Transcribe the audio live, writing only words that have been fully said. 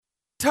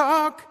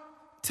Talk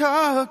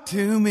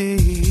to me.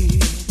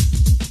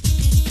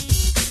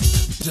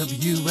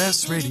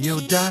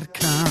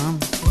 WSRadio.com.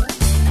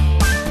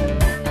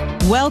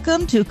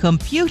 Welcome to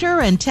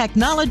Computer and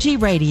Technology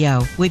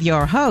Radio with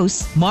your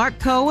hosts, Mark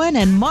Cohen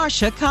and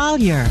Marcia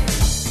Collier.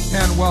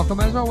 And welcome,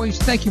 as always.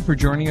 Thank you for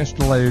joining us.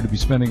 Delighted to be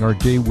spending our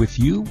day with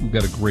you. We've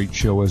got a great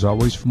show, as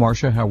always.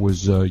 Marcia, how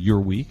was your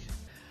week?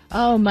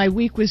 Oh, my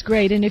week was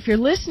great. And if you're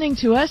listening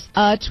to us,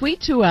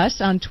 tweet to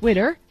us on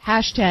Twitter,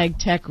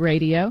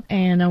 #TechRadio.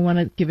 And I want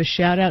to give a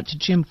shout-out to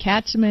Jim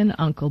Katzman,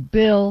 Uncle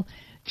Bill,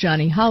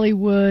 Johnny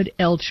Hollywood,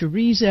 El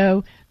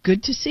Chorizo.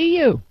 Good to see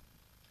you.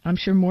 I'm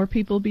sure more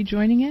people will be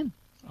joining in.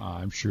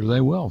 I'm sure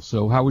they will.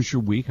 So how was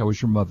your week? How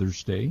was your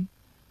Mother's Day?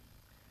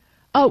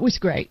 Oh, it was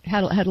great.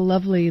 Had a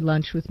lovely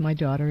lunch with my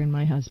daughter and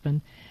my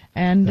husband.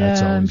 And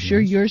I'm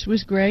sure nice. Yours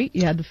was great.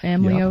 You had the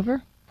family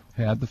over?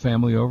 Had the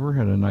family over,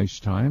 had a nice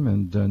time,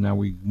 and now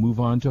we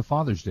move on to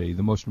Father's Day,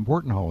 the most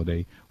important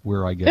holiday,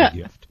 where I get a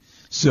gift.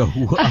 So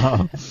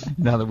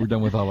now that we're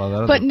done with all of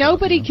that, but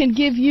nobody can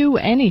give you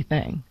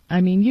anything.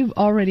 I mean, you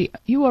already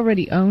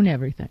own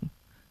everything.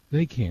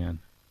 They can.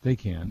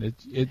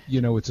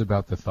 It's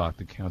about the thought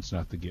that counts,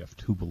 not the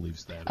gift. Who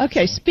believes that?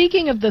 Okay,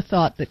 speaking of the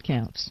thought that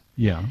counts.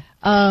 Yeah.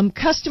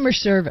 Customer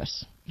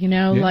service.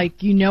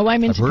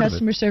 I'm into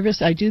customer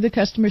service. I do the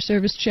customer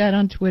service chat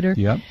on Twitter.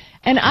 Yep.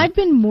 And I've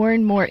been more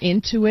and more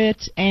into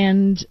it,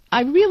 and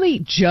I really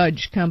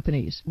judge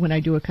companies when I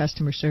do a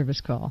customer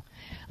service call.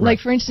 Right. Like,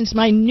 for instance,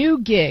 my new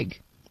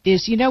gig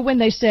is, when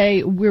they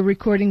say, we're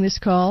recording this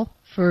call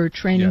for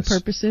training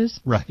purposes?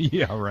 Right,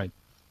 yeah, right.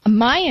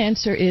 My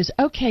answer is,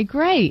 okay,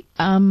 great.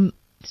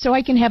 So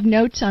I can have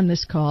notes on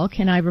this call.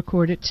 Can I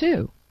record it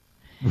too?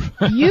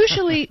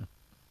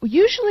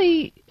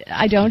 Usually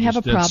I don't have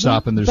a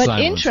problem, but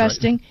silence,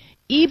 interesting,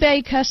 right?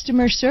 eBay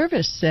customer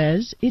service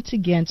says it's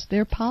against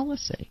their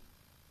policy.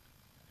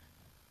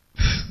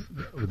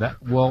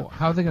 Well,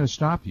 how are they going to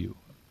stop you?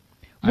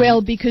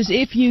 Because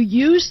if you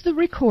use the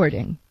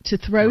recording to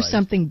throw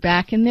something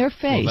back in their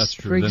face,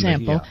 for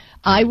example,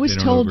 I was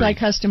told by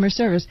customer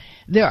service,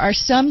 there are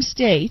some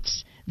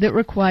states that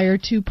require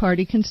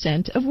two-party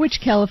consent, of which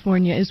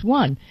California is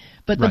one.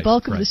 But the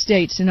bulk of the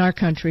states in our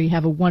country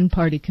have a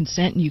one-party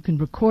consent, and you can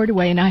record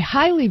away, and I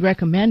highly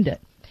recommend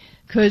it.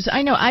 Because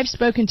I know I've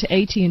spoken to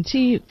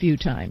AT&T a few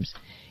times,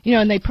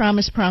 and they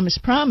promise,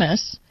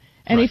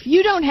 and if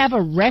you don't have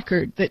a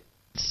record that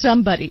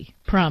somebody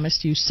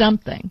promised you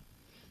something,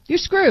 you're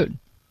screwed.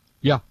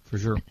 Yeah, for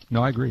sure.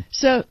 No, I agree.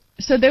 So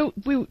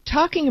we were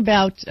talking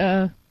about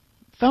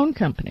phone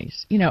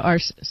companies, our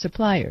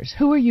suppliers.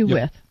 Who are you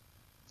with?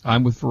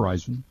 I'm with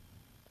Verizon.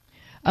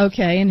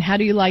 Okay, and how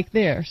do you like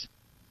theirs?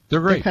 They're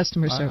great. Their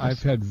customer service.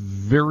 I've had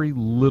very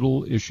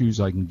little issues.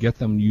 I can get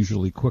them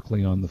usually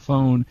quickly on the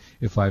phone.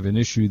 If I have an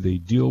issue, they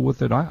deal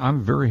with it.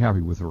 I'm very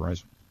happy with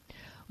Verizon.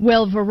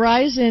 Well,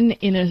 Verizon,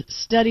 in a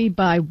study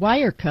by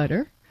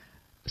Wirecutter,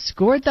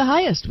 scored the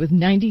highest with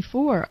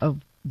 94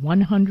 of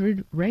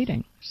 100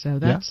 rating. So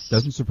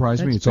doesn't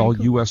surprise me. It's all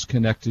cool. U.S.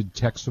 connected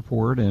tech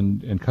support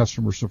and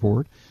customer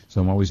support.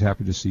 So I'm always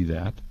happy to see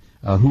that.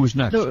 Who was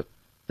next?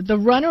 The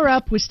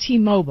runner-up was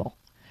T-Mobile,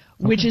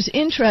 which is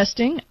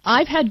interesting.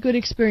 I've had good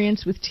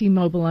experience with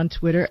T-Mobile on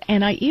Twitter,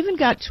 and I even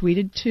got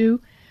tweeted to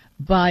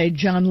by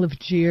John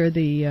Levergier,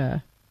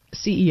 the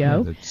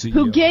CEO,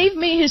 who gave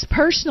me his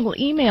personal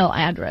email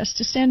address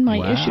to send my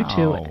issue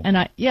to. And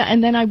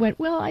and then I went,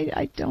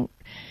 I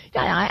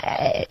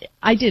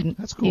didn't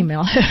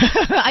email.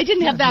 I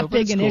didn't have that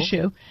big an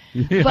issue.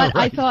 Yeah, but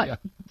I thought,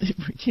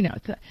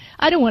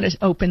 I don't want to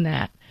open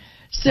that.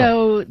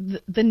 So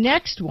the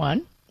next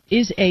one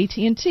is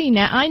AT&T.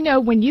 Now, I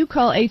know when you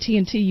call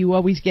AT&T, you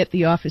always get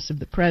the office of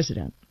the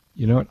president.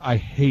 You know what? I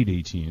hate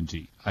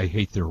AT&T. I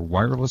hate their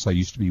wireless. I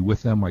used to be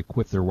with them. I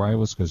quit their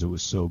wireless because it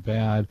was so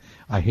bad.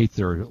 I hate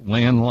their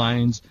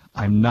landlines.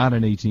 I'm not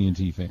an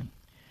AT&T fan.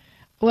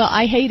 Well,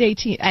 I hate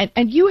AT&T.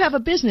 And you have a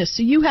business,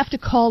 so you have to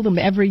call them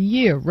every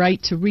year,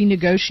 right, to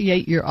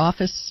renegotiate your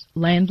office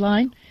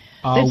landline?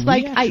 We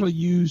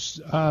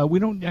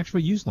don't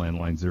actually use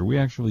landlines there. We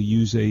actually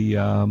use a...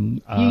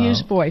 you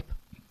use VoIP.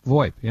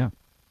 VoIP, yeah.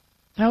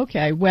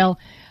 Okay, well,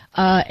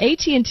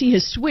 AT&T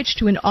has switched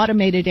to an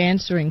automated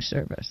answering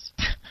service.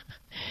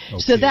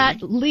 So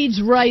that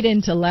leads right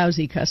into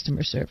lousy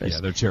customer service.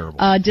 Yeah, they're terrible.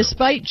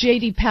 Despite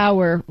J.D.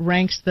 Power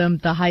ranks them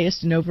the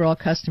highest in overall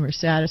customer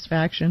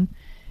satisfaction.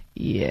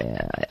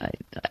 I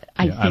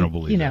don't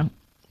believe that.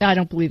 I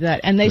don't believe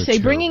that. And they're say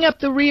terrible. Bringing up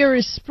the rear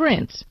is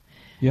Sprint.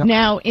 Yep.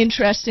 Now,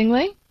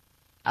 interestingly,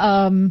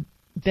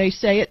 they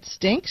say it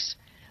stinks.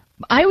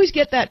 I always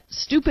get that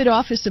stupid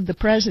office of the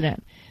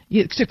president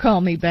to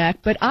call me back,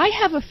 but I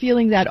have a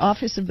feeling that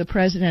office of the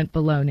president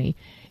baloney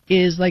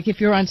is like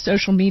if you're on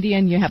social media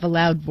and you have a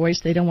loud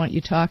voice, they don't want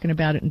you talking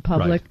about it in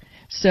public. Right.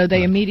 So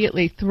they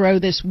immediately throw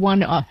this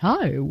one,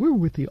 hi, we're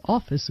with the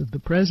office of the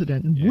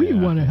president, and we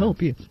want to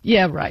help you.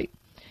 Yeah, right.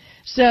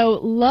 So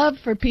love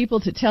for people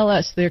to tell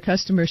us their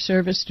customer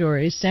service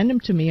stories. Send them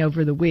to me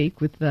over the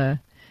week with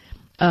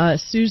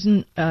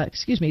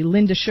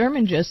Linda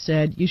Sherman just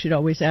said you should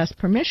always ask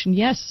permission.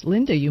 Yes,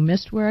 Linda, you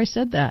missed where I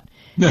said that.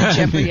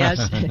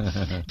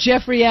 And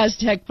Jeffrey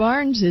Aztec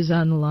Barnes is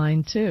on the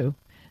line too.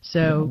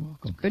 So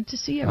good to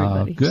see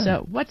everybody.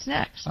 So what's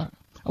next?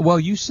 Well,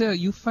 you said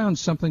you found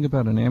something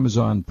about an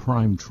Amazon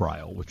Prime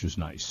trial, which is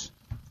nice.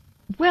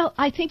 Well,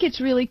 I think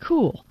it's really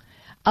cool.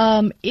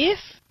 If,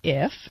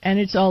 and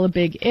it's all a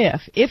big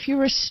if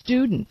you're a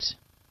student,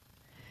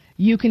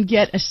 you can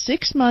get a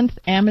 6-month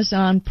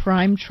Amazon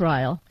Prime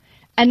trial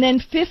and then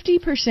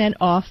 50%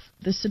 off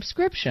the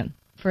subscription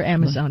for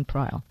Amazon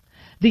Prime.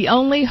 The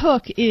only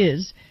hook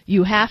is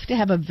you have to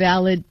have a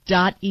valid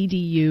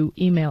 .edu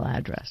email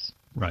address.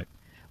 Right.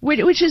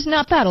 Which is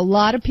not bad. A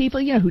lot of people,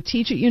 who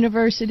teach at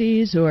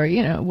universities or,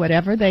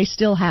 whatever, they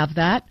still have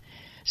that.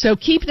 So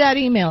keep that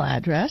email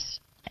address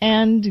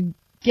and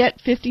get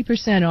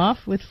 50%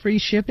 off with free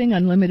shipping,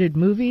 unlimited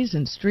movies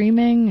and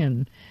streaming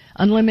and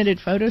unlimited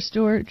photo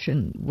storage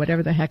and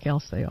whatever the heck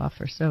else they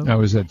offer. So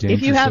now, is that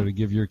dangerous to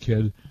give your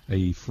kid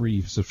a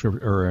free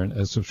subscription or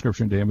a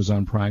subscription to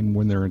Amazon Prime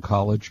when they're in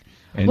college?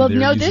 And well,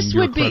 no, this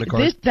would be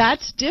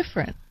that's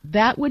different.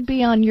 That would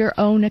be on your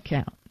own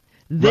account.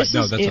 This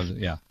right. is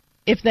that's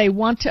if they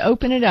want to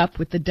open it up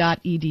with the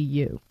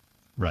 .edu.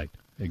 Right.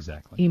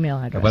 Exactly. Email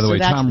address. By the way,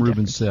 Tom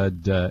Rubin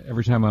said,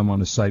 every time I'm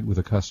on a site with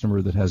a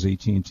customer that has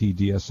AT&T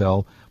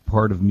DSL,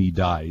 part of me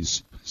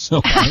dies.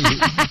 So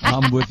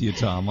I'm with you,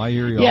 Tom. I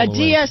hear you all the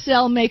way. Yeah,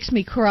 DSL makes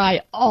me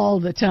cry all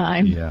the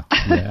time. Yeah,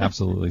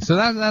 absolutely. So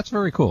that's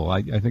very cool.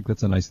 I think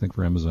that's a nice thing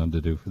for Amazon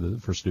to do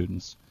for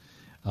students.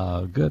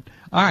 Good.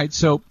 All right.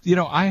 So,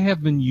 I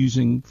have been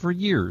using for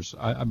years.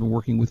 I've been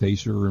working with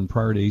Acer, and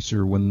prior to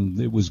Acer, when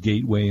it was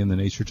Gateway, and then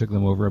Acer took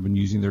them over, I've been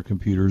using their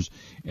computers.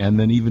 And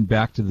then even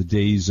back to the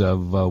days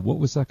of, what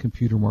was that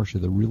computer, Marcia?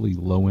 The really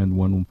low-end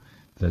one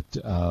that,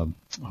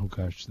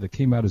 that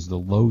came out as the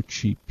low,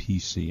 cheap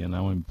PC, and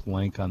now I'm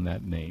blank on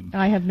that name.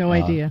 I have no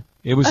idea.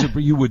 It was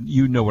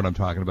you know what I'm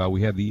talking about.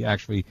 We had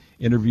actually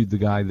interviewed the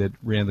guy that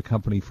ran the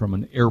company from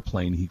an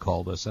airplane. He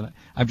called us, and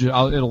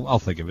I'll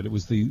think of it. It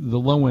was the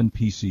low end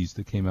PCs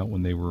that came out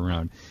when they were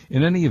around.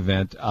 In any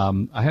event,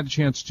 I had a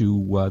chance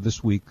to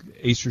this week.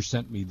 Acer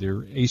sent me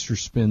their Acer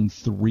Spin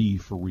 3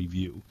 for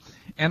review,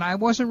 and I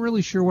wasn't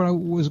really sure what I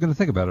was going to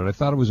think about it. I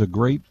thought it was a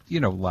great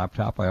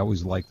laptop. I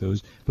always like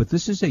those, but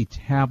this is a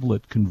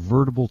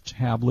convertible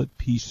tablet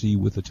PC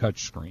with a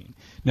touch screen.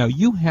 Now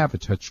you have a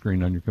touch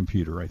screen on your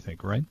computer, I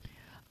think, right?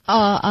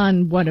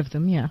 On one of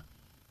them, yeah.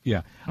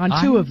 Yeah. On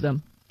two of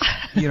them.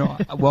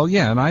 Well,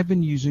 yeah, and I've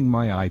been using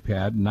my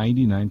iPad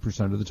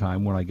 99% of the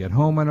time. When I get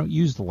home, I don't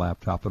use the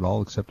laptop at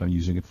all, except I'm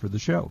using it for the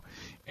show.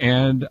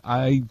 And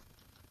I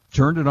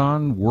turned it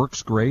on,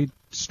 works great,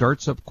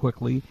 starts up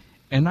quickly,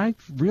 and I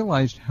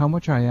realized how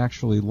much I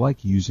actually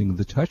like using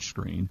the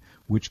touchscreen,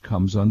 which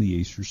comes on the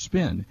Acer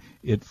Spin.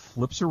 It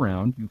flips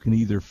around. You can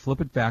either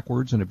flip it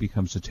backwards and it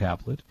becomes a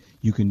tablet.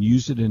 You can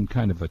use it in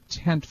kind of a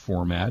tent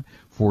format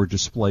for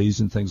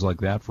displays and things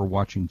like that for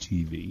watching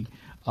TV.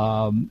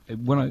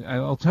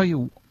 I'll tell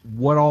you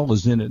what all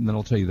is in it, and then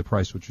I'll tell you the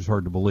price, which is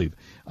hard to believe.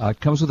 It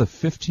comes with a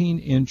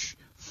 15-inch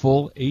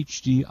full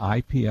HD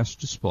IPS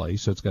display,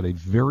 so it's got a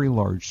very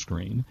large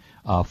screen,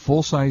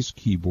 full-size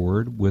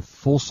keyboard with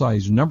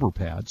full-size number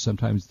pads.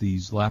 Sometimes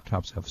these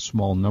laptops have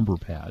small number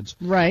pads.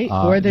 Right,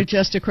 or they're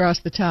just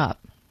across the top.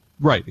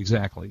 Right,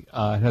 exactly.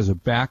 It has a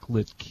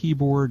backlit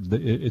keyboard.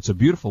 It's a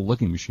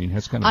beautiful-looking machine. It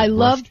has kind of I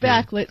love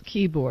backlit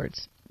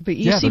keyboards. But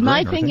you see,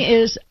 my thing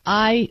is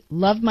I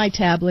love my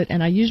tablet,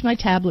 and I use my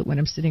tablet when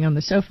I'm sitting on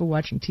the sofa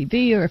watching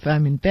TV or if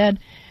I'm in bed.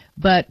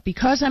 But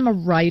because I'm a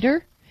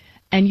writer,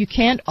 and you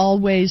can't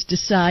always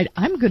decide,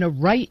 I'm going to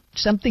write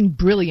something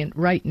brilliant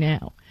right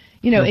now.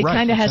 It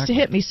kind of has to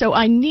hit me. So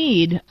I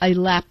need a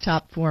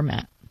laptop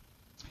format.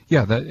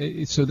 Yeah,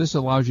 so this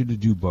allows you to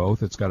do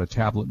both. It's got a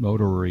tablet mode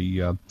or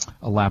a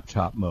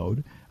laptop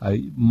mode.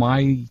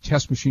 My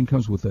test machine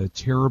comes with a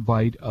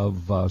terabyte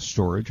of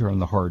storage on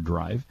the hard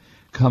drive.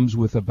 Comes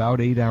with about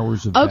 8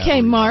 hours of battery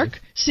Okay, Mark,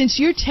 life. Since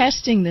you're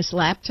testing this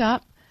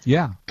laptop,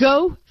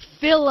 go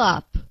fill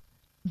up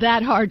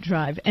that hard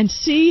drive and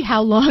see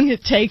how long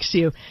it takes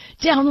you.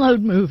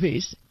 Download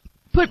movies,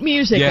 put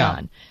music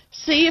on,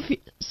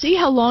 see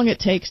how long it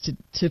takes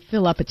to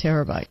fill up a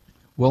terabyte.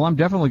 Well, I'm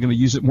definitely going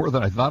to use it more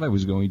than I thought I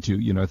was going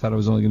to. I thought I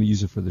was only going to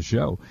use it for the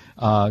show.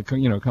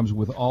 It comes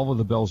with all of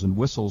the bells and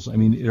whistles. I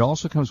mean, it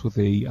also comes with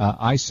a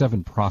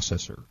i7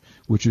 processor,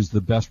 which is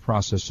the best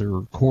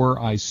processor, Core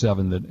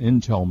i7 that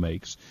Intel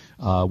makes,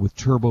 with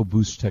Turbo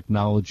Boost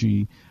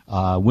technology.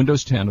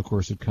 Windows 10, of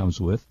course, it comes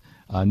with.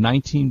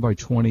 19 by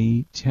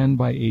 20, 10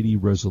 by 80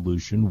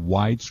 resolution,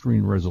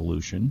 widescreen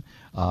resolution,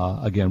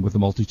 again, with a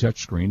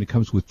multi-touch screen. It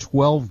comes with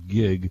 12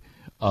 gig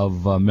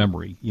of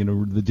memory.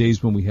 The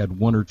days when we had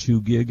 1 or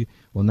 2 gig,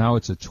 well, now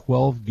it's a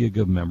 12 gig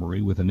of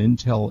memory with an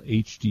Intel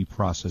HD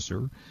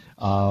processor.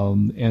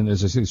 And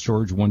as I say,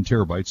 storage 1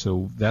 terabyte,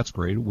 so that's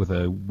great, with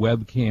a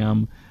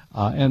webcam,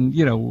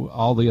 and,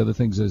 all the other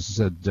things, as I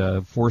said,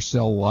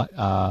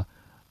 4-cell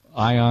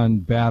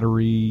ion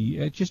battery.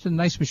 It's just a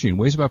nice machine.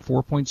 Weighs about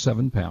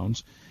 4.7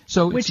 pounds.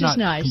 So which it's not is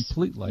nice.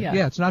 Completely.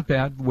 Yeah, it's not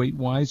bad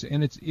weight-wise,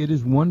 and it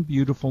is one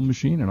beautiful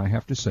machine, and I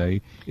have to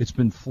say it's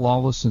been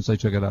flawless since I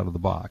took it out of the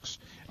box.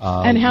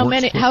 And how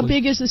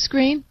big is the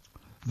screen?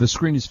 The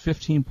screen is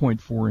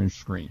 15.4-inch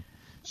screen.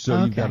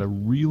 So You've got a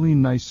really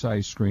nice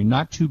size screen,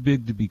 not too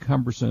big to be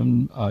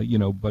cumbersome,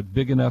 but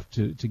big enough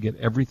to get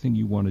everything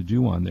you want to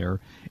do on there.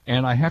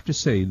 And I have to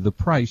say, the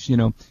price,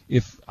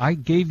 if I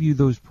gave you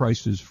those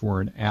prices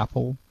for an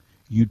Apple,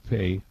 you'd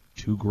pay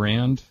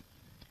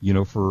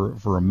 $2,000,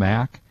 for a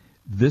Mac.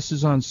 This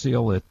is on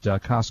sale at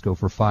Costco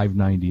for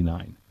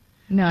 $599.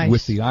 Nice.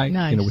 With the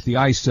with the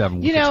i7,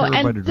 with the terabyte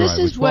and of this drive,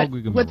 is with 12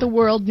 gig of what the memory.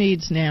 world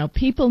needs now.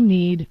 People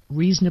need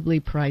reasonably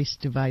priced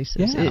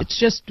devices. Yeah. It's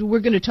just, we're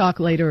going to talk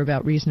later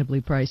about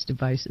reasonably priced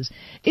devices.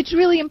 It's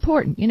really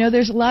important.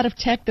 There's a lot of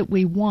tech that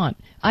we want.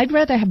 I'd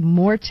rather have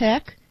more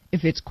tech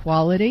if it's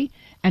quality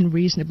and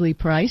reasonably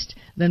priced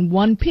than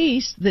one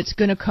piece that's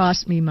going to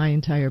cost me my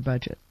entire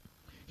budget.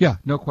 Yeah,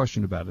 no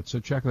question about it. So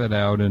check that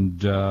out.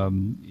 And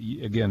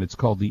again, it's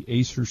called the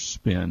Acer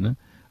Spin.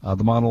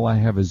 The model I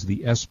have is the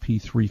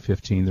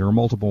SP315. There are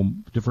multiple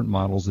different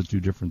models that do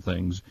different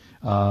things,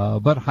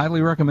 but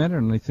highly recommend it,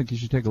 and I think you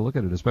should take a look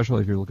at it,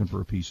 especially if you're looking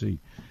for a PC.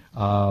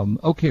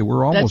 Okay,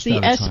 we're almost out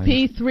of time. That's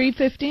the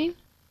SP315?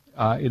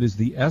 It is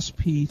the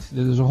SP.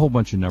 There's a whole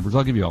bunch of numbers.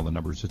 I'll give you all the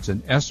numbers. It's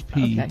an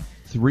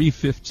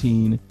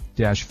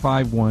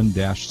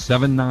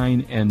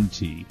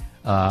SP315-51-79NT.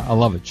 I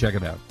love it. Check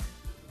it out.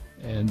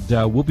 And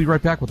we'll be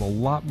right back with a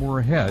lot more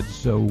ahead,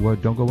 so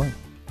don't go away.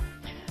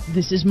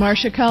 This is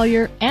Marcia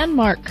Collier and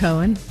Mark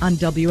Cohen on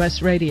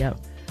WS Radio,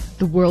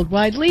 the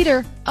worldwide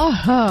leader,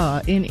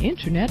 in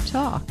Internet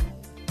talk.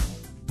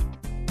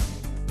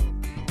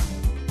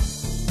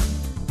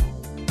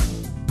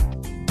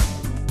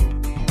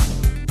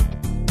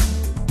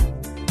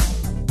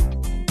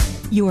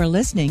 You are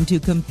listening to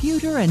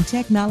Computer and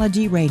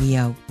Technology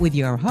Radio with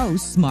your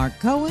hosts, Mark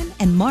Cohen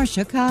and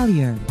Marcia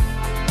Collier.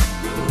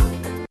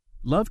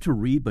 Love to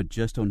read but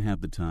just don't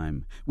have the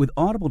time? With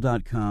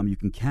Audible.com, you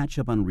can catch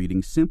up on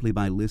reading simply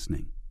by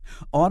listening.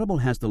 Audible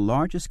has the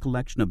largest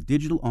collection of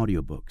digital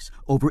audiobooks,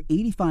 over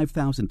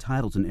 85,000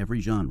 titles in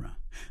every genre.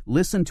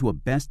 Listen to a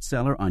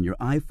bestseller on your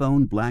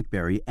iPhone,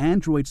 BlackBerry,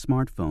 Android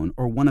smartphone,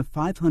 or one of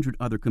 500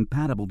 other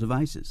compatible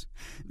devices.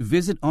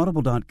 Visit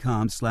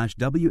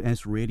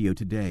audible.com/WS Radio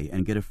today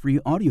and get a free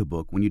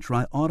audiobook when you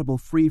try Audible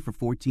free for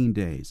 14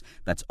 days.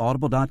 That's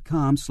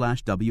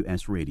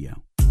audible.com/WS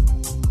Radio.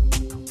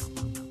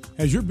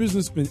 Has your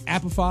business been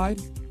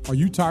appified? Are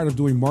you tired of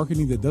doing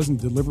marketing that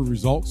doesn't deliver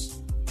results?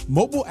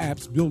 Mobile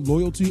apps build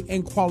loyalty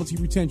and quality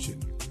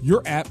retention.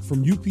 Your app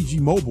from UPG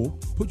Mobile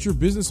puts your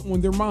business on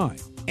their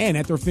mind and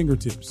at their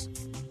fingertips.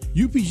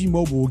 UPG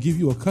Mobile will give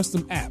you a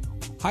custom app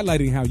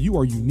highlighting how you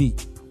are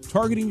unique,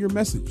 targeting your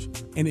message,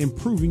 and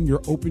improving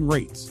your open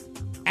rates.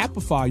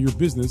 Appify your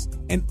business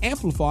and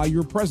amplify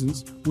your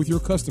presence with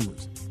your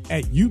customers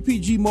at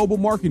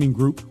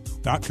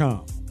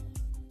upgmobilemarketinggroup.com.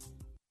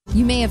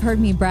 You may have heard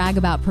me brag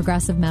about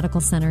Progressive Medical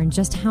Center and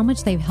just how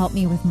much they've helped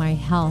me with my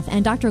health.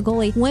 And Dr.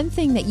 Goley, one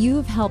thing that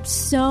you've helped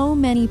so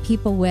many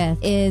people with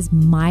is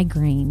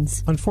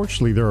migraines.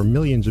 Unfortunately, there are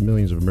millions and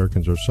millions of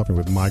Americans who are suffering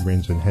with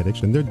migraines and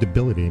headaches, and they're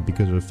debilitating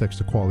because it affects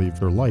the quality of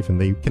their life,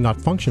 and they cannot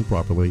function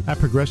properly. At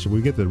Progressive,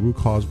 we get the root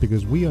cause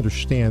because we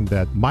understand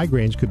that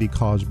migraines could be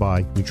caused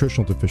by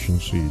nutritional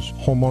deficiencies,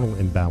 hormonal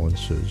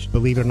imbalances,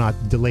 believe it or not,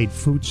 delayed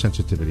food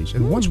sensitivities.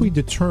 And once we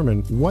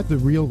determine what the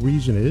real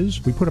reason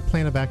is, we put a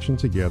plan of action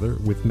together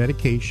with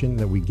medication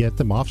that we get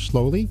them off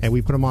slowly, and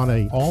we put them on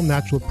an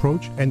all-natural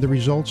approach, and the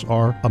results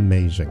are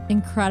amazing.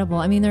 Incredible.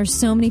 I mean, there's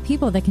so many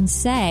people that can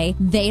say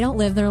they don't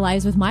live their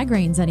lives with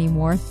migraines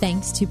anymore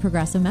thanks to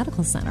Progressive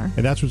Medical Center.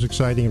 And that's what's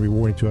exciting and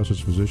rewarding to us as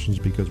physicians,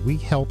 because we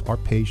help our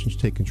patients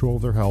take control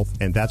of their health,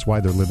 and that's why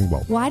they're living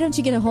well. Why don't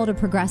you get a hold of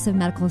Progressive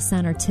Medical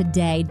Center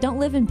today? Don't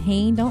live in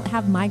pain. Don't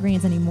have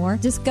migraines anymore.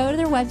 Just go to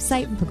their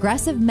website,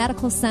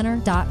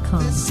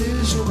 progressivemedicalcenter.com. This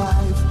is your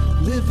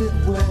life, live it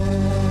well.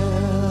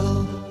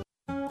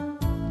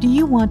 Do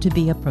you want to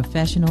be a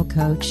professional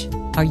coach?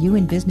 Are you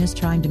in business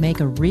trying to make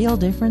a real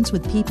difference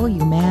with people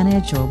you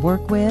manage or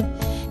work with?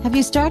 Have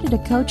you started a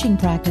coaching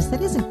practice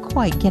that isn't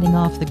quite getting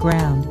off the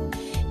ground?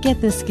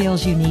 Get the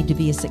skills you need to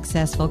be a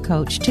successful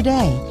coach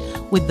today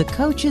with the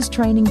Coaches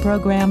Training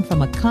Program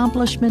from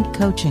Accomplishment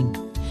Coaching.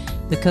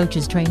 The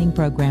Coaches Training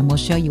Program will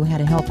show you how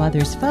to help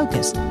others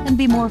focus and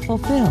be more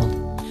fulfilled.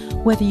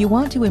 Whether you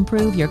want to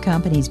improve your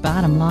company's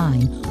bottom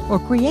line or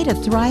create a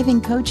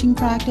thriving coaching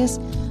practice,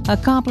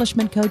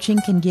 Accomplishment Coaching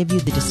can give you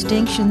the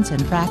distinctions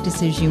and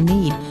practices you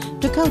need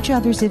to coach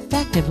others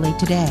effectively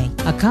today.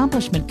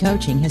 Accomplishment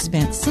Coaching has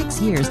spent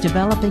 6 years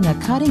developing a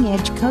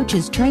cutting-edge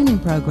coaches training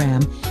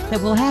program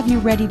that will have you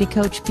ready to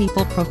coach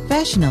people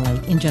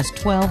professionally in just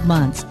 12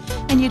 months,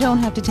 and you don't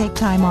have to take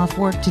time off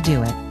work to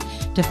do it.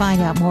 To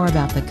find out more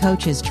about the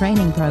Coaches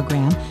Training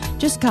Program,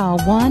 just call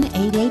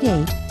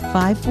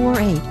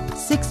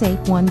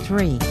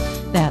 1-888-548-6813.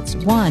 That's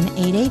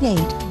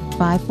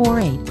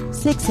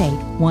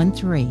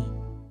 1-888-548-6813.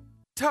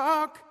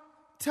 Talk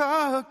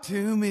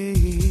to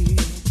me.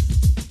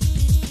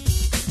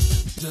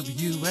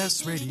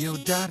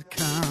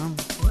 WSRadio.com.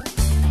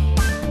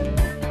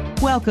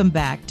 Welcome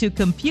back to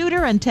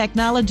Computer and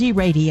Technology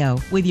Radio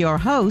with your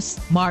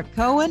hosts, Mark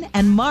Cohen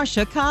and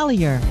Marcia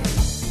Collier.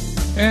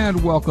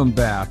 And welcome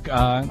back.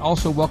 And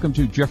also welcome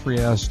to Jeffrey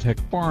Aztec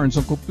Barnes,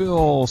 Uncle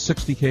Bill,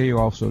 60K,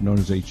 also known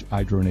as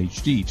iDrone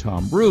HD,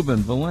 Tom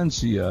Rubin,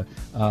 Valencia,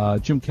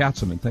 Jim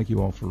Katzeman. Thank you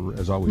all for,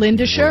 as always,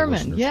 Linda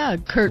Sherman. Yeah,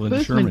 Kurt Linda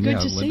Boothman. Sherman, Good yeah,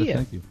 to Linda, see you.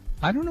 Thank you.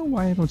 I don't know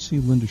why I don't see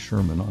Linda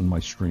Sherman on my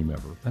stream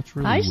ever. That's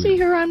really weird. I see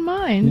her on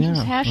mine. Yeah,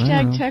 Just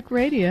hashtag Tech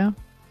Radio.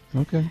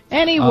 Okay.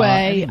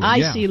 Anyway, I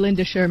yeah. see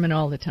Linda Sherman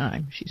all the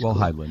time. She's well,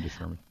 cool. hi, Linda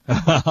Sherman.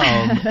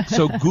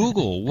 So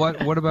Google,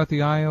 what about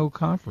the I.O.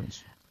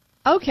 conference?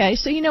 Okay,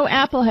 so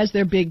Apple has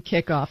their big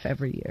kickoff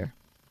every year.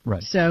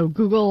 Right. So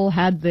Google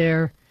had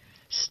their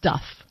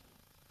stuff.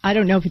 I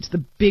don't know if it's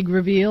the big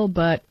reveal,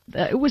 but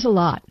it was a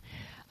lot.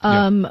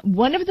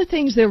 One of the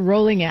things they're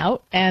rolling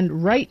out,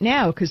 and right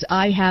now, because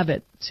I have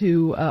it,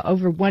 to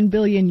over 1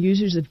 billion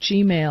users of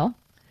Gmail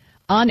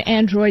on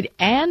Android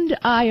and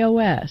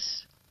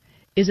iOS,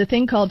 is a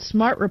thing called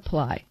Smart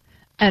Reply.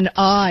 And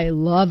I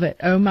love it.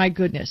 Oh, my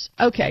goodness.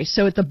 Okay,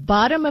 so at the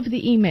bottom of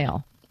the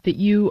email that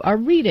you are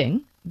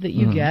reading, that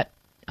you get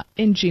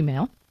in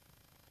Gmail,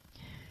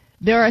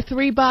 there are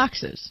 3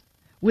 boxes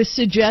with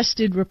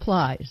suggested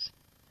replies.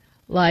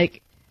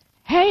 Like,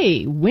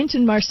 hey,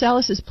 Wynton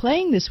Marsalis is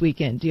playing this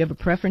weekend. Do you have a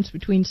preference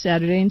between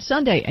Saturday and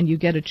Sunday? And you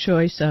get a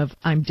choice of,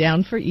 I'm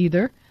down for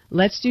either.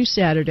 Let's do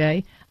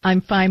Saturday.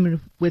 I'm fine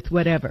with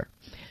whatever.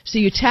 So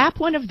you tap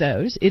one of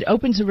those, it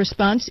opens a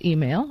response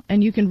email,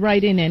 and you can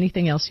write in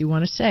anything else you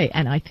want to say.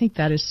 And I think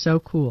that is so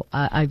cool.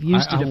 I've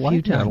used it a few times. I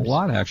like that a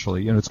lot,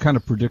 actually. It's kind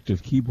of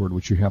predictive keyboard,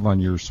 which you have on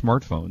your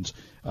smartphones.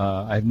 But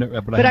I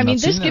mean,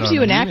 this gives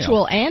you an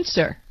actual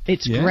answer.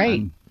 It's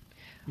great.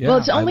 Well,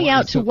 it's only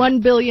out to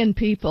 1 billion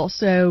people,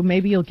 so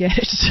maybe you'll get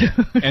it soon.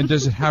 And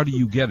how do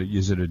you get it?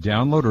 Is it a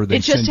download, or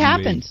it just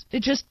happens?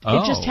 It just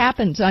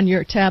happens on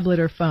your tablet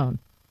or phone.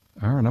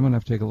 All right, I'm going to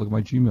have to take a look at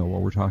my Gmail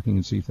while we're talking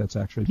and see if that's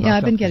actually popped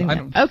I've been up, getting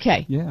that.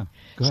 Okay. Yeah,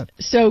 go ahead.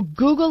 So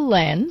Google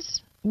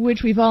Lens,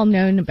 which we've all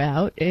known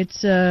about,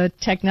 it's a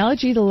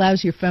technology that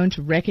allows your phone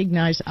to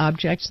recognize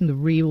objects in the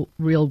real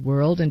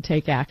world and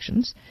take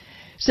actions.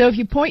 So if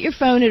you point your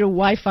phone at a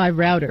Wi-Fi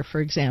router,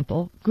 for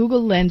example,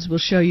 Google Lens will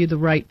show you the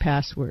right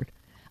password.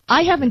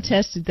 I haven't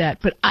tested that,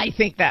 but I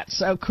think that's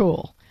so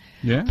cool.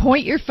 Yeah.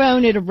 Point your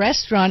phone at a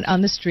restaurant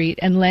on the street,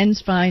 and Lens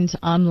finds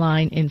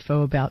online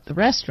info about the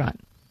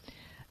restaurant.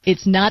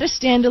 It's not a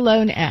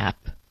standalone app.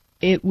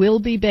 It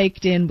will be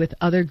baked in with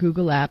other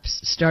Google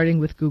apps, starting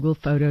with Google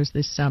Photos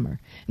this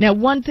summer. Now,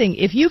 one thing,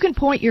 if you can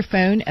point your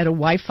phone at a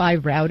Wi-Fi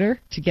router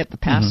to get the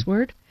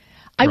password,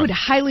 I would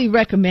highly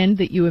recommend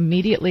that you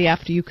immediately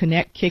after you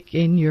connect, kick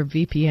in your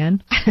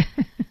VPN.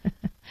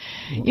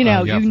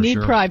 You need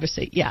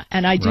privacy. Yeah,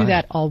 and I do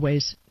that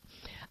always.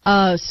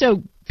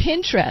 So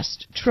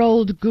Pinterest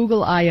trolled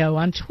Google I.O.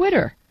 on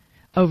Twitter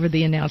over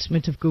the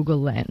announcement of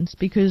Google Lens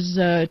because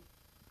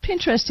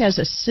Pinterest has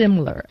a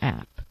similar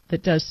app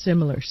that does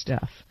similar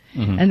stuff.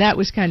 And that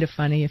was kind of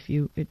funny.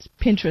 It's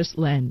Pinterest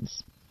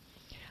Lens.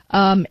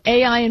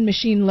 AI and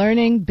machine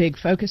learning, big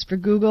focus for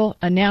Google,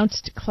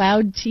 announced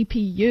Cloud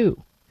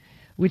TPU,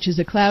 which is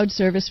a cloud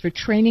service for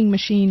training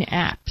machine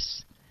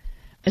apps.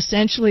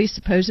 Essentially,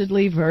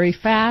 supposedly very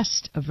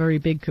fast, a very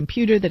big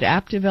computer that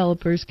app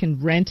developers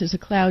can rent as a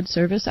cloud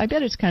service. I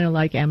bet it's kind of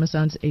like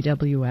Amazon's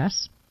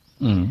AWS.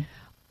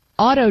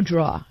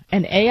 AutoDraw,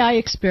 an AI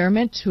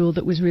experiment tool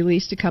that was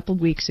released a couple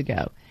weeks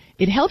ago.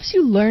 It helps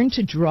you learn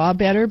to draw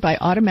better by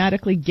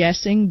automatically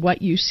guessing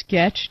what you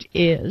sketched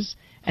is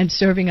and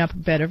serving up a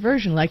better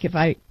version. Like if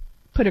I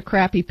put a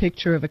crappy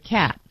picture of a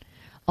cat,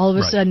 all of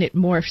a sudden it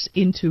morphs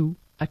into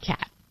a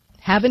cat.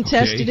 Haven't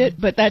tested it,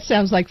 but that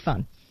sounds like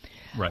fun.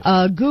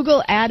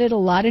 Google added a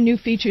lot of new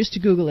features to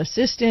Google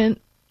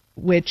Assistant,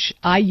 which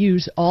I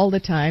use all the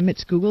time.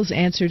 It's Google's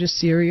answer to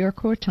Siri or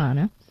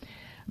Cortana.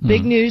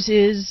 Big news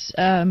is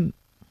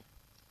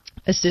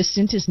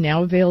Assistant is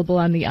now available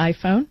on the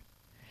iPhone.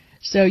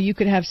 So you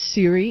could have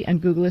Siri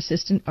and Google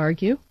Assistant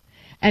argue.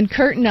 And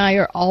Kurt and I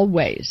are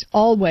always,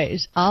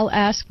 I'll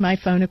ask my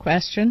phone a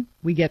question,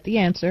 we get the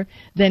answer,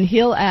 then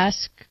he'll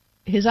ask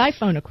his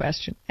iPhone a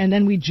question, and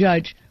then we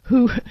judge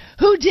who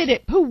did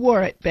it, who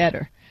wore it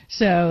better.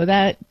 So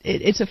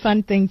it's a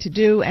fun thing to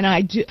do, and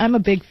I'm a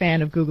big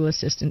fan of Google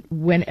Assistant.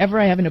 Whenever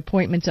I have an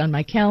appointment on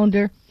my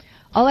calendar,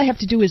 all I have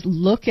to do is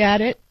look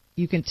at it.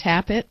 You can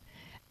tap it,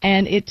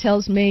 and it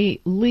tells me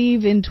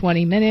leave in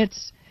 20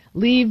 minutes,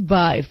 leave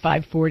by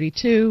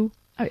 5:42.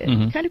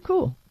 Kind of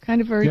cool.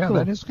 Kind of very cool.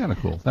 Yeah, that is kind of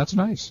cool. That's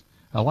nice.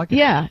 I like it.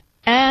 Yeah,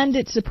 and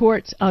it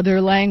supports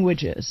other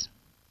languages.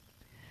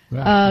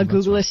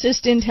 Google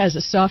Assistant has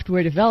a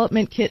software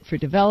development kit for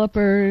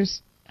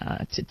developers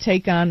to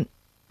take on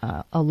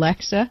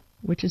Alexa,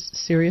 which is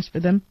serious for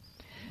them.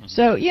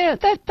 So,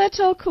 that's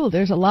all cool.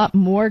 There's a lot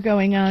more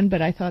going on,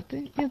 but I thought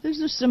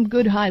those are some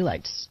good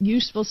highlights,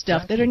 useful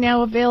stuff that are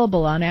now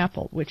available on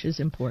Apple, which is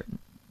important.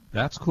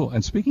 That's cool.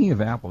 And speaking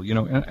of Apple,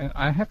 and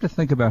I have to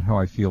think about how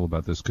I feel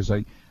about this because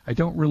I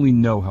don't really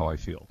know how I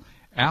feel.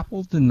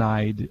 Apple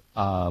denied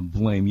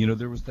blame. You know,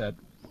 there was that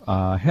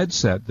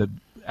headset that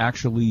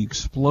actually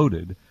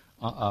exploded.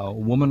 A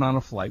woman on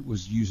a flight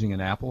was using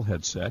an Apple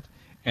headset,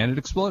 and it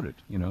exploded.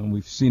 You know, and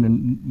we've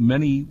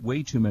seen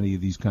way too many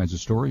of these kinds of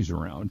stories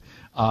around.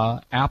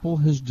 Apple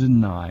has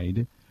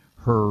denied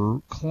her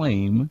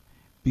claim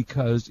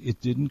because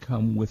it didn't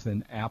come with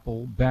an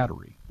Apple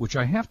battery, which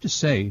I have to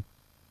say,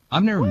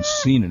 I've never even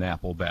seen an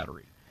Apple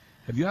battery.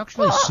 Have you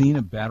actually seen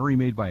a battery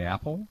made by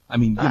Apple? I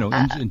mean, you know,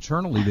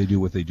 internally they do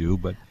what they do,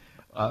 but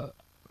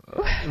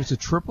it was a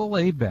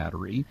AAA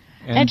battery.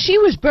 And she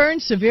was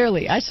burned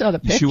severely. I saw the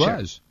picture. She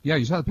was. Yeah,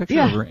 you saw the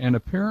picture of her. And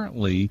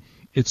apparently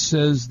it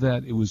says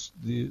that it was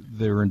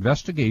their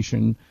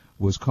investigation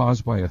was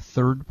caused by a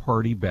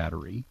third-party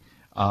battery.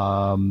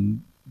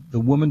 The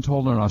woman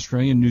told an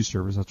Australian news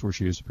service, that's where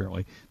she is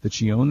apparently, that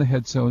she owned the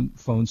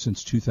headphone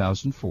since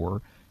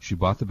 2004. She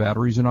bought the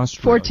batteries in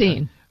Australia.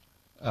 14.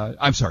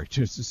 I'm sorry,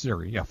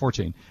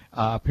 14.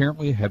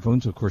 Apparently,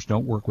 headphones, of course,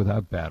 don't work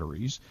without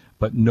batteries,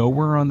 but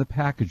nowhere on the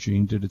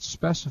packaging did it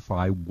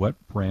specify what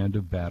brand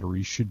of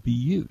batteries should be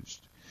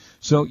used.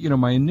 So, you know,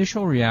 my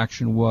initial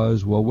reaction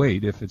was, well,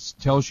 wait, if it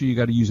tells you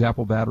got to use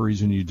Apple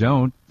batteries and you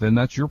don't, then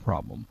that's your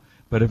problem.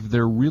 But if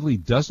there really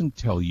doesn't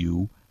tell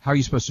you, how are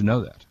you supposed to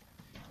know that?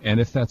 And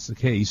if that's the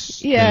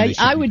case, yeah,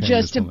 I would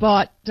just have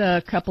bought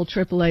a couple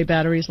AAA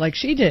batteries like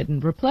she did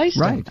and replaced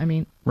them. I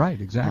mean,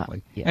 right,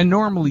 exactly. Yeah. And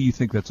normally you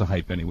think that's a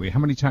hype anyway. How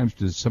many times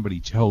does somebody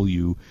tell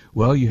you,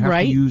 well, you have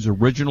to use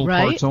original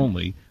parts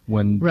only?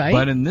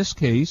 But in this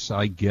case,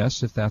 I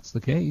guess if that's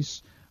the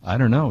case, I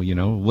don't know. You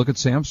know, look at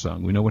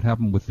Samsung. We know what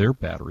happened with their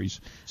batteries.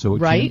 So it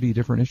can be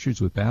different issues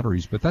with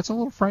batteries. But that's a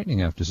little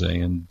frightening, I have to say.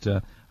 And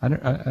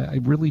I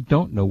really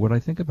don't know what I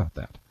think about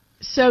that.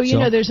 So, you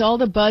know, there's all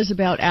the buzz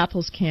about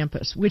Apple's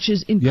campus, which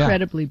is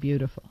incredibly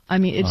beautiful. I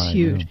mean, it's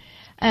huge.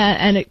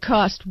 And it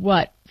cost,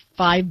 what,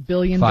 $5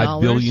 billion? $5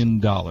 billion.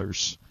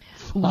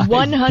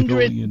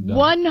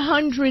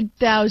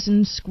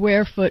 100,000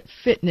 square foot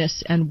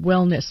fitness and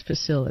wellness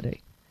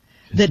facility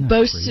that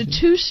boasts a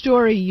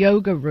 2-story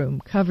yoga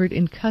room covered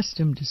in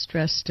custom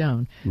distressed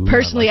stone. Ooh,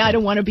 personally, I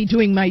don't want to be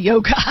doing my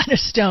yoga on a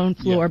stone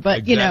floor,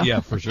 but, you know.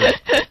 Yeah, for sure.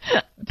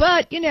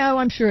 But, you know,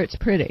 I'm sure it's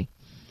pretty.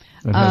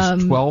 It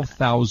has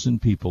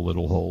 12,000 people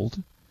it'll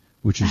hold,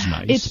 which is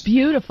nice. It's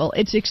beautiful.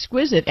 It's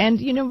exquisite. And,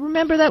 you know,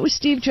 remember that was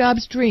Steve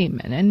Jobs'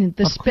 dream, and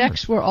the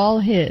specs were all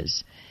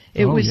his.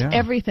 It was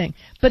everything.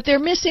 But they're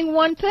missing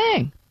one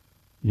thing.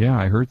 Yeah,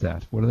 I heard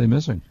that. What are they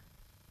missing?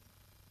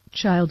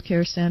 Child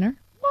care center.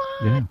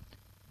 What?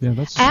 Yeah,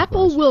 that's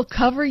Apple will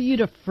cover you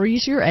to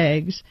freeze your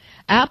eggs.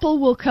 Apple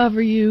will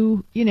cover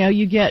you, you know,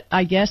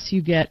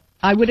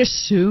 I would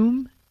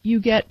assume you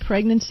get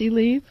pregnancy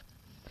leave.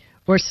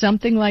 Or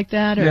something like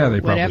that, or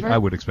they whatever. Probably. I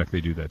would expect they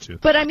do that too.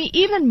 But I mean,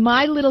 even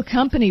my little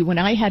company, when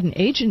I had an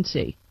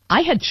agency,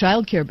 I had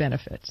child care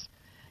benefits.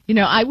 You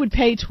know, I would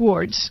pay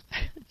towards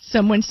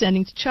someone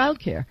sending to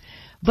child care.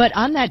 But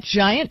on that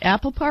giant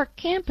Apple Park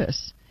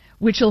campus,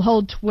 which will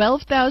hold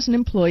 12,000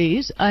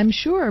 employees, I'm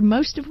sure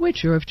most of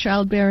which are of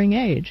childbearing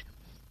age,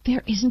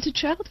 there isn't a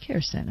child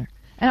care center.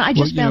 And I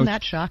just found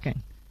that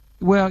shocking.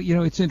 Well, you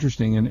know, it's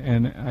interesting,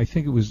 and I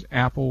think it was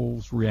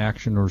Apple's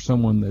reaction or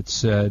someone that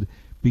said,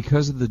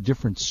 because of the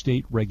different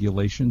state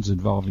regulations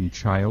involving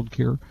child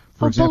care.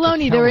 For example,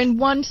 baloney, they're in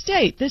one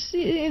state. This,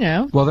 you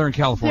know. Well, they're in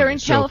California. They're in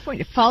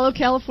California. Follow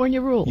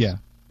California rules. Yeah,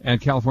 and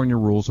California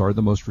rules are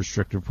the most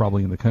restrictive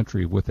probably in the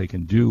country of what they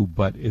can do,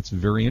 but it's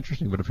very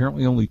interesting. But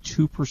apparently only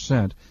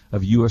 2%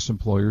 of U.S.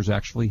 employers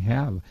actually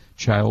have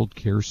child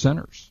care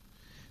centers.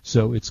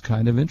 So it's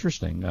kind of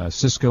interesting.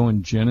 Cisco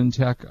and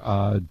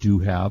Genentech do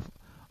have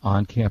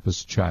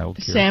on-campus child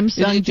care.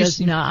 Samsung does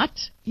not.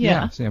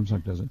 Yeah,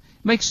 Samsung doesn't.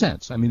 Makes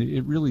sense. I mean,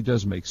 it really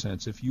does make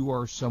sense. If you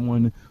are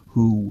someone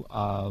who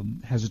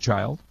has a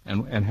child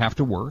and have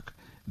to work,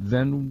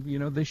 then, you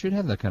know, they should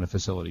have that kind of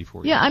facility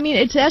for you. Yeah, I mean,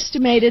 it's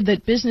estimated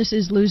that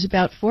businesses lose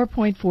about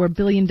 $4.4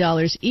 billion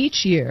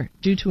each year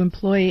due to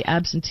employee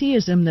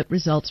absenteeism that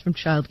results from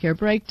child care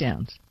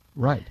breakdowns.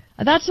 Right.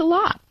 That's a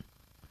lot.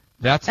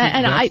 That's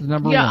the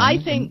number one. Yeah,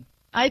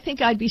 I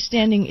think I'd be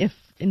standing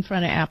in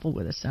front of Apple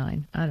with a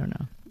sign. I don't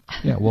know.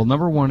 Yeah, well,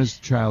 number one is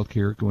child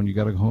care when you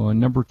got to go, and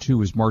number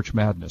two is March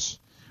Madness,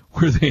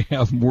 where they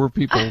have more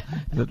people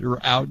that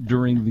are out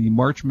during the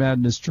March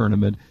Madness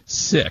tournament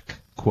sick,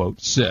 quote,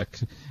 sick,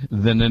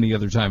 than any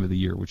other time of the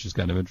year, which is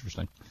kind of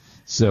interesting.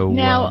 So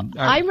now,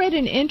 I read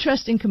an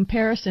interesting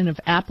comparison of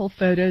Apple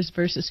Photos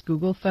versus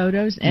Google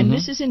Photos, and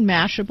this is in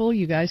Mashable.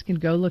 You guys can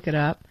go look it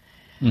up.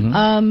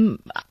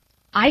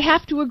 I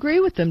have to agree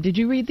with them. Did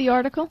you read the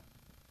article?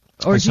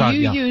 Or do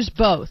you use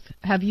both?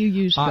 Have you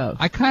used both?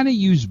 I kind of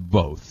use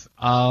both.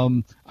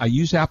 I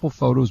use Apple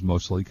Photos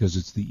mostly because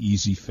it's the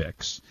easy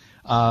fix.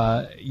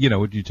 You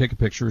know, you take a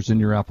picture, it's in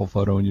your Apple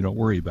Photo, and you don't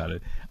worry about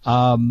it.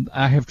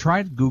 I have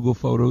tried Google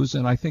Photos,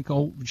 and I think,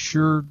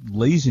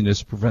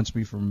 laziness prevents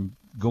me from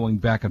going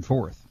back and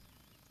forth.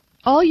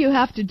 All you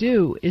have to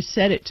do is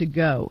set it to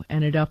go,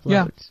 and it uploads.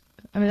 Yeah.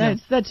 I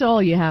mean, that's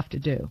all you have to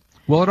do.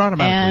 Well, it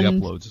automatically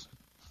uploads.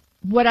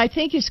 What I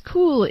think is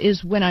cool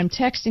is when I'm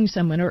texting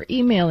someone or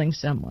emailing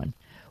someone,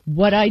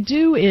 what I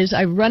do is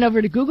I run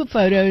over to Google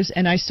Photos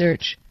and I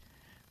search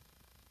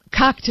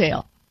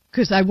cocktail,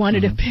 because I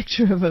wanted a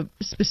picture of a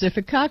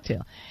specific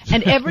cocktail.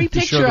 And every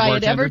picture I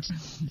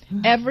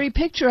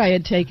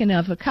had taken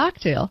of a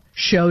cocktail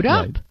showed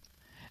up. Right.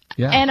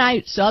 Yeah. And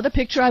I saw the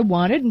picture I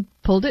wanted and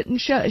pulled it and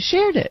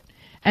shared it.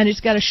 And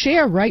it's got a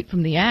share right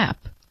from the app.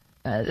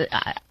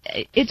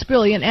 It's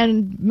brilliant.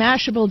 And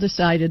Mashable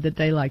decided that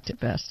they liked it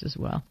best as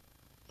well.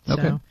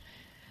 Okay. So,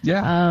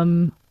 yeah.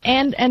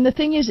 And the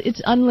thing is,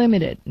 it's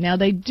unlimited. Now,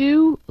 they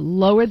do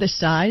lower the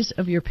size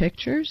of your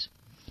pictures,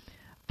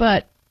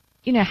 but,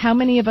 you know, how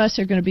many of us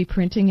are going to be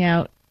printing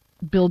out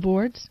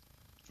billboards?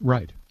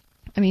 Right.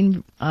 I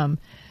mean,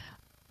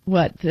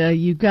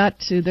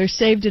 they're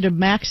saved at a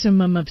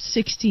maximum of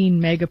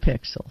 16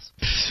 megapixels.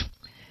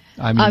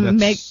 I mean,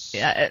 that's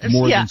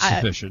more than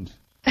sufficient.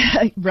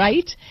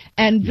 Right?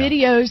 And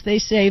videos, they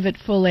save at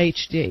full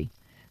HD.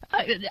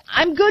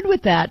 I'm good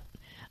with that.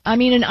 I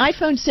mean, an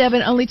iPhone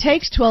 7 only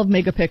takes 12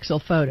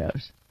 megapixel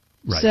photos.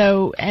 Right.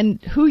 So,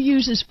 and who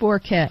uses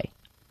 4K?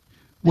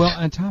 Well,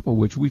 on top of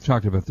which, we've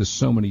talked about this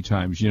so many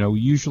times. You know,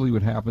 usually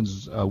what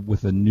happens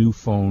with a new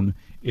phone,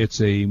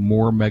 it's a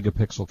more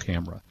megapixel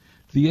camera.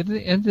 At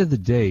the end of the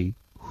day,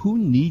 who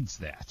needs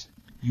that?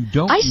 You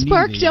don't. I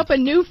sparked up a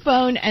new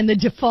phone, and the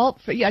default.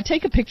 I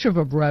take a picture of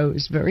a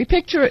rose, very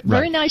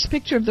nice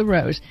picture of the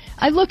rose.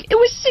 I look, it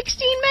was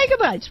 16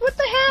 megabytes. What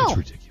the hell? It's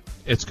ridiculous.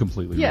 It's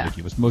completely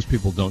ridiculous. Most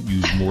people don't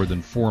use more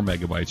than 4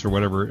 megabytes or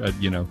whatever.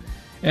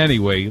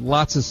 Anyway,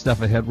 lots of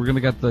stuff ahead. We're going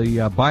to get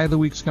the Buy of the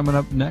Weeks coming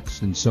up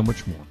next, and so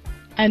much more.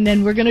 And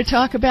then we're going to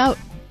talk about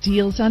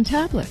deals on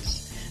tablets.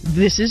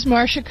 This is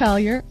Marcia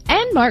Collier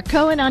and Mark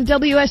Cohen on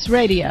WS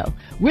Radio.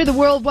 We're the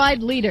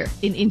worldwide leader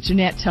in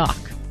Internet talk.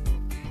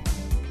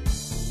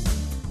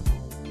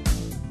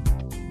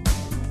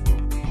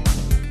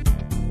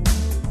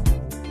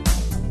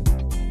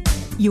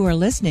 You are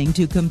listening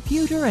to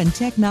Computer and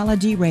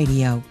Technology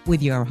Radio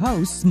with your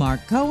hosts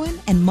Mark Cohen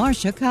and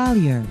Marcia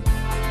Collier.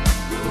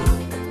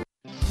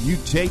 You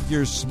take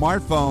your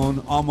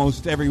smartphone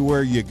almost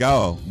everywhere you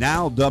go.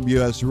 Now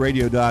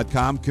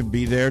WSRadio.com can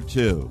be there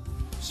too.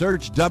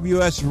 Search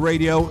WS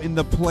Radio in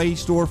the Play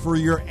Store for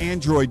your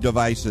Android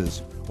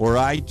devices or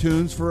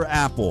iTunes for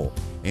Apple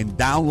and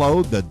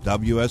download the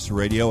WS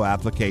Radio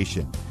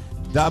application.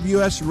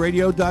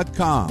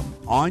 WSRadio.com,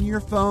 on your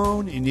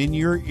phone and in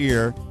your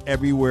ear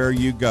everywhere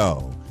you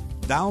go.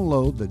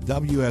 Download the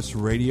WS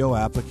Radio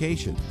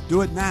application. Do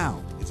it now.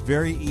 It's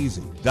very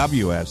easy.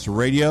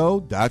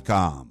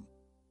 WSRadio.com.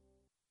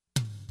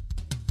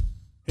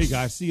 Hey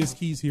guys, CS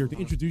Keys here to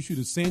introduce you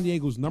to San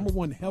Diego's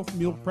 #1 health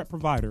meal prep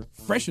provider,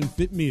 Fresh and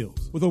Fit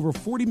Meals. With over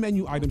 40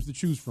 menu items to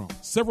choose from,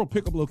 several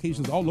pickup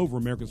locations all over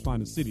America's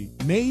finest city,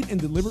 made and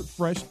delivered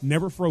fresh,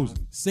 never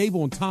frozen. Save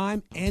on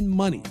time and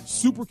money.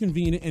 Super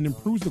convenient and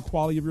improves the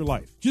quality of your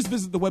life. Just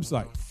visit the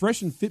website,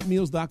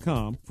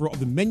 freshandfitmeals.com, for all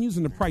the menus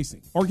and the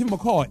pricing. Or give them a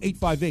call at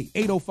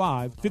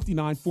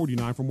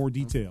 858-805-5949 for more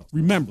details.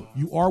 Remember,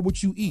 you are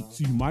what you eat,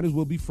 so you might as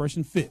well be fresh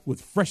and fit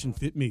with Fresh and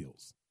Fit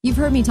Meals. You've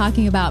heard me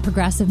talking about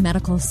Progressive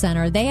Medical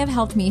Center. They have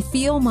helped me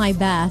feel my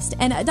best.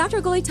 And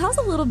Dr. Goley, tell us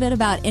a little bit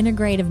about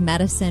integrative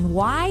medicine.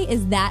 Why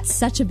is that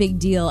such a big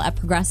deal at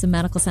Progressive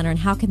Medical Center, and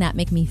how can that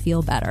make me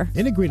feel better?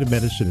 Integrative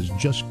medicine is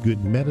just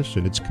good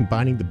medicine. It's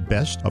combining the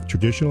best of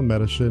traditional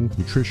medicine,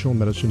 nutritional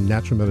medicine,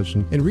 natural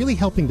medicine, and really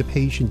helping the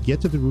patient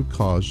get to the root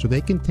cause so they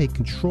can take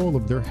control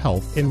of their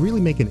health and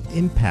really make an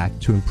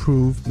impact to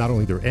improve not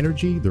only their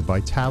energy, their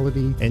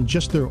vitality, and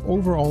just their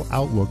overall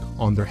outlook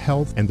on their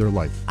health and their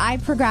life. I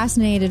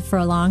procrastinated for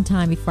a long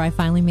time before I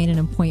finally made an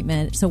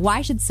appointment. So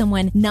why should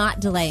someone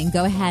not delay and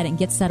go ahead and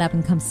get set up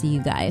and come see you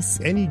guys?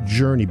 Any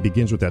journey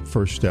begins with that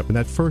first step, and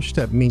that first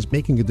step means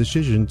making a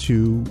decision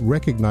to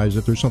recognize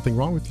that there's something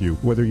wrong with you.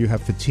 Whether you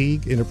have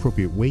fatigue,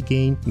 inappropriate weight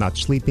gain, not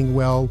sleeping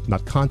well,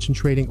 not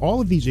concentrating,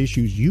 all of these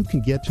issues, you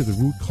can get to the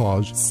root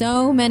cause.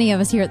 So many of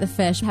us here at The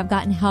Fish have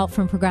gotten help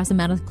from Progressive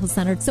Medical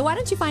Center. So why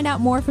don't you find out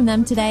more from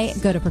them today?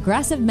 Go to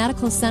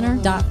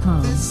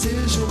progressivemedicalcenter.com. This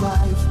is your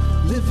life,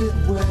 live it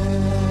well.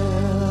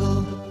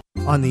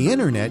 On the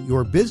internet,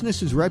 your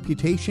business's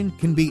reputation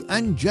can be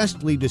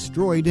unjustly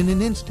destroyed in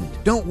an instant.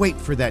 Don't wait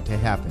for that to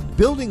happen.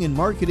 Building and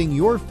marketing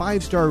your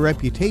 5-star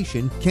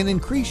reputation can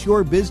increase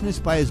your business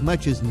by as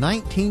much as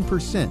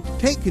 19%.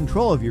 Take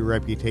control of your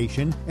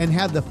reputation and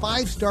have the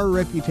 5-star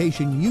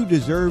reputation you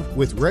deserve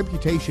with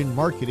Reputation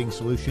Marketing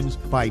Solutions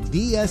by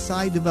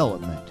DSI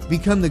Development.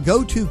 Become the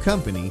go-to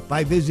company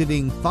by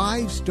visiting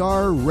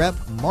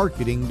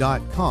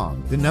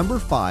 5starrepmarketing.com. The number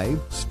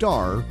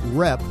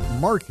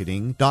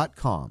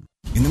 5starrepmarketing.com.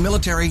 In the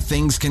military,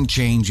 things can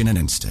change in an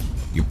instant.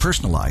 Your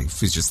personal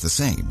life is just the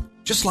same.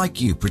 Just like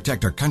you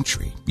protect our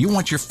country, you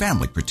want your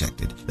family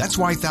protected. That's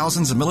why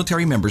thousands of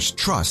military members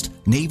trust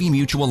Navy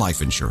Mutual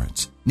Life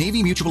Insurance.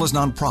 Navy Mutual is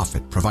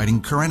nonprofit, providing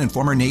current and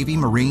former Navy,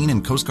 Marine,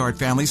 and Coast Guard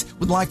families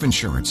with life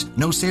insurance,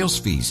 no sales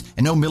fees,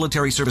 and no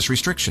military service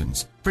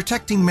restrictions.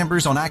 Protecting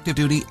members on active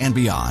duty and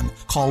beyond.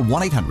 Call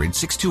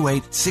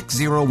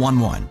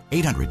 1-800-628-6011,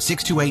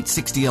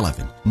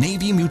 800-628-6011,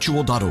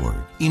 NavyMutual.org,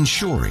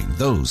 insuring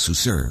those who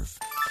serve.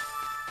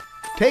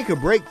 Take a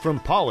break from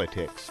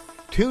politics.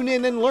 Tune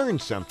in and learn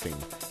something.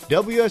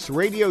 WS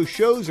Radio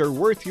shows are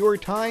worth your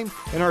time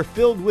and are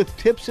filled with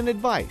tips and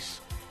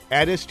advice.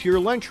 Add us to your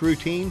lunch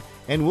routine,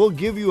 and we'll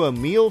give you a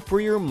meal for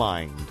your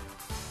mind.